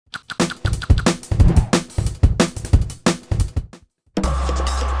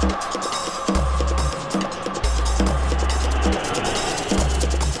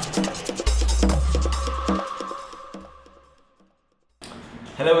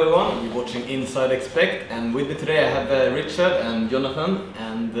Hello everyone, you're watching Inside Expekt, and with me today I have Richard and Jonathan,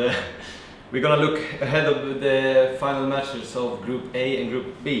 and we're gonna look ahead of the final matches of Group A and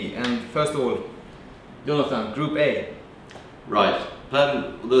Group B. And first of all, Jonathan, Group A. Right,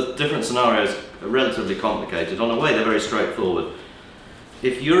 the different scenarios are relatively complicated. On a way they're very straightforward.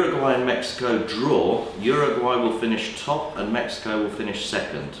 If Uruguay and Mexico draw, Uruguay will finish top and Mexico will finish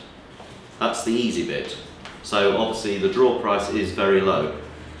second. That's the easy bit. So obviously the draw price is very low.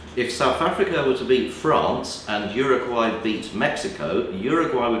 If South Africa were to beat France and Uruguay beat Mexico,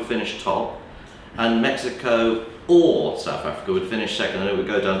 Uruguay would finish top and Mexico or South Africa would finish second, and it would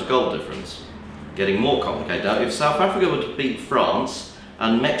go down to goal difference. Getting more complicated now, if South Africa were to beat France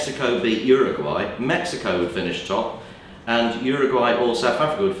and Mexico beat Uruguay, Mexico would finish top and Uruguay or South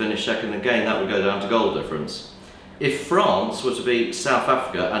Africa would finish second. Again, that would go down to goal difference. If France were to beat South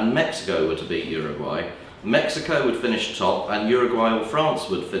Africa and Mexico were to beat Uruguay, Mexico would finish top and Uruguay or France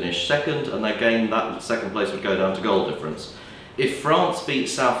would finish second, and again that second place would go down to goal difference. If France beat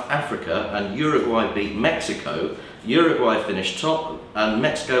South Africa and Uruguay beat Mexico, Uruguay finish top and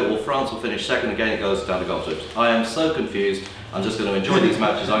Mexico or France will finish second. Again it goes down to goal difference. I am so confused. I'm just going to enjoy these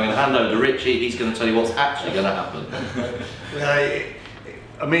matches. I'm going to hand over to Richie. He's going to tell you what's actually going to happen.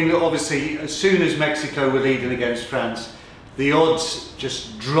 I mean, obviously as soon as Mexico were leading against France, the odds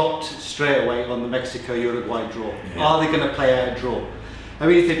just dropped straight away on the Mexico-Uruguay draw. Yeah. Are they going to play out a draw? I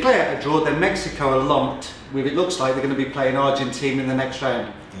mean, if they play out a draw, then Mexico are lumped with, it looks like they're going to be playing Argentina in the next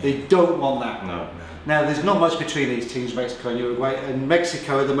round. Yeah. They don't want that. No. Now, there's not much between these teams, Mexico and Uruguay, and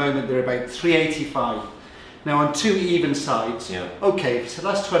Mexico at the moment, they're about 385. Now, on two even sides, yeah. Okay, if it's the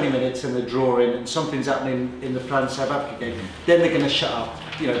last 20 minutes and they're drawing and something's happening in the France-South Africa game, then they're going to shut up.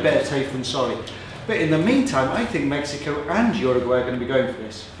 You know, better safe than sorry. But in the meantime, I think Mexico and Uruguay are going to be going for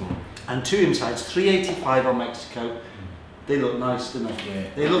this. And two insides, 385 on Mexico. They look nice, don't they? Yeah.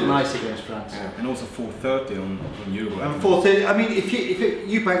 They look nice against France. Yeah. And also 430 on Uruguay. And 430. I mean, if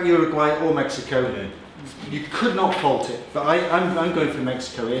you back Uruguay or Mexico, yeah, you could not fault it. But I'm going for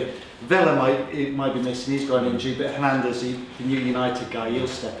Mexico here. Vela might be missing. He's got an injury, but Hernandez, the new United guy, he'll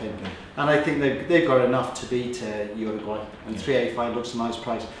step in. Yeah. And I think they've got enough to beat Uruguay. And 385 looks a nice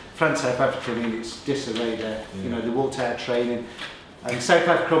price. France, South Africa, I mean, it's disarray there. Yeah. You know, they walked out of training. And South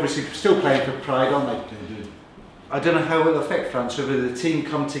Africa obviously still playing for pride, aren't they? They do. I don't know how it will affect France, whether the team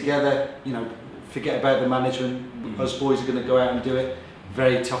come together, you know, forget about the management, us boys are going to go out and do it.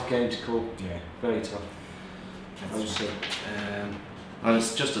 Very tough game to call. Yeah. Very tough. And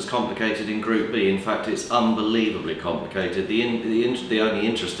it's just as complicated in Group B. In fact, it's unbelievably complicated. The only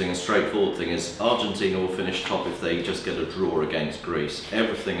interesting and straightforward thing is Argentina will finish top if they just get a draw against Greece.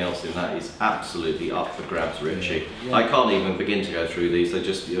 Everything else in that is absolutely up for grabs, Richie. Yeah. I can't even begin to go through these. They're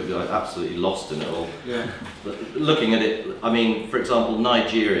just absolutely lost in it all. Yeah. But looking at it, I mean, for example,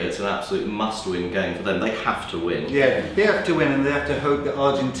 Nigeria, it's an absolute must-win game for them. They have to win. Yeah, they have to win, and they have to hope that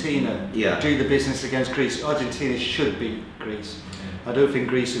Argentina do the business against Greece. Argentina should beat Greece. I don't think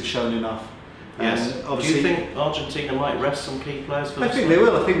Greece have shown enough. Yes. Do you think Argentina might rest some key players for this? I think they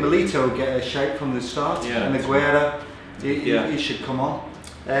will. I think Milito will get a shout from the start. Yeah. And Aguero, he should come on.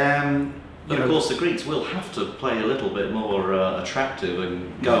 But of course the Greeks will have to play a little bit more attractive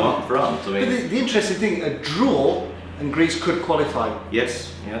and go up front. I mean, but the interesting thing, a draw and Greece could qualify.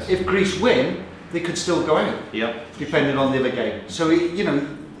 Yes, yes. If Greece win, they could still go out. Yep. Depending on the other game. So, you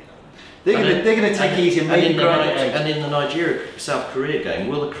know, they're going to take easy and make in the Nigeria-South Korea game,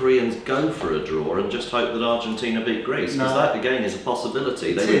 will the Koreans go for a draw and just hope that Argentina beat Greece? Because that again is a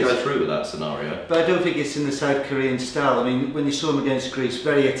possibility. They would go through with that scenario. But I don't think it's in the South Korean style. I mean, when you saw them against Greece,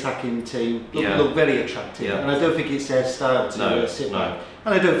 very attacking team, look very attractive. Yeah. And I don't think it's their style to sit back.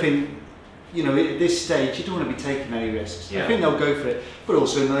 And I don't think, you know, at this stage, you don't want to be taking any risks. Yeah. I think they'll go for it. But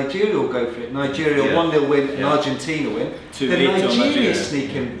also Nigeria will go for it. Nigeria will 1-0 win and Argentina win. Then Nigeria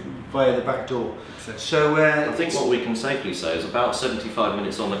sneak in via the back door. So I think what we can safely say is about 75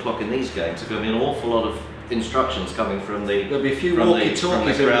 minutes on the clock in these games. There's going to be an awful lot of instructions coming from the there'll be a few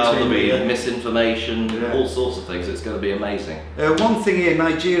walkie-talkies the crowd. There'll be misinformation, all sorts of things. It's going to be amazing. One thing here,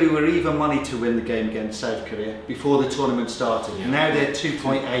 Nigeria were even money to win the game against South Korea before the tournament started. Yeah. Now they're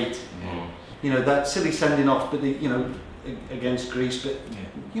 2.8. Yeah. You know, that silly sending off, but against Greece, but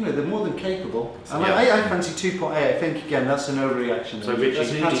you know, they're more than capable. And I fancy 2.8. I think again that's an overreaction. So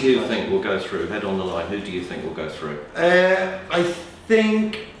Richie, who do you think will go through? Head on the line. Who do you think will go through? I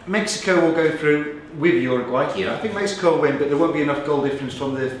think Mexico will go through with Uruguay. Yeah. I think Mexico will win, but there won't be enough goal difference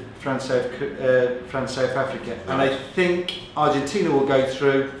from the France-South Africa. Right. And I think Argentina will go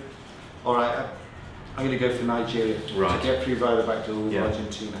through. All right. I'm going to go for Nigeria Right. to get through via the back door with Yeah.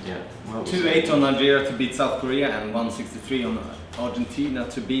 Argentina. Yeah. Well, 2-8 on Nigeria to beat South Korea and 163 on Argentina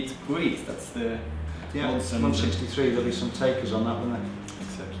to beat Greece. That's the Yeah, odds and 163. There'll be some takers on that, won't there?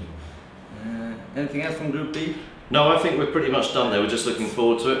 exactly. Anything else from Group B? No, I think we're pretty much done there. We're just looking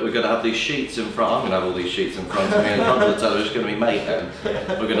forward to it. We're going to have these sheets in front. I'm going to have all these sheets in front of me, in front of the television. It's going to be mayhem.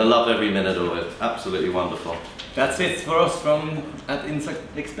 We're going to love every minute of it. Absolutely wonderful. That's it for us from at Inside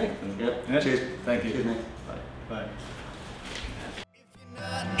Expekt. Yep. Yeah. Cheers. Thank you. Cheers, mate. Bye.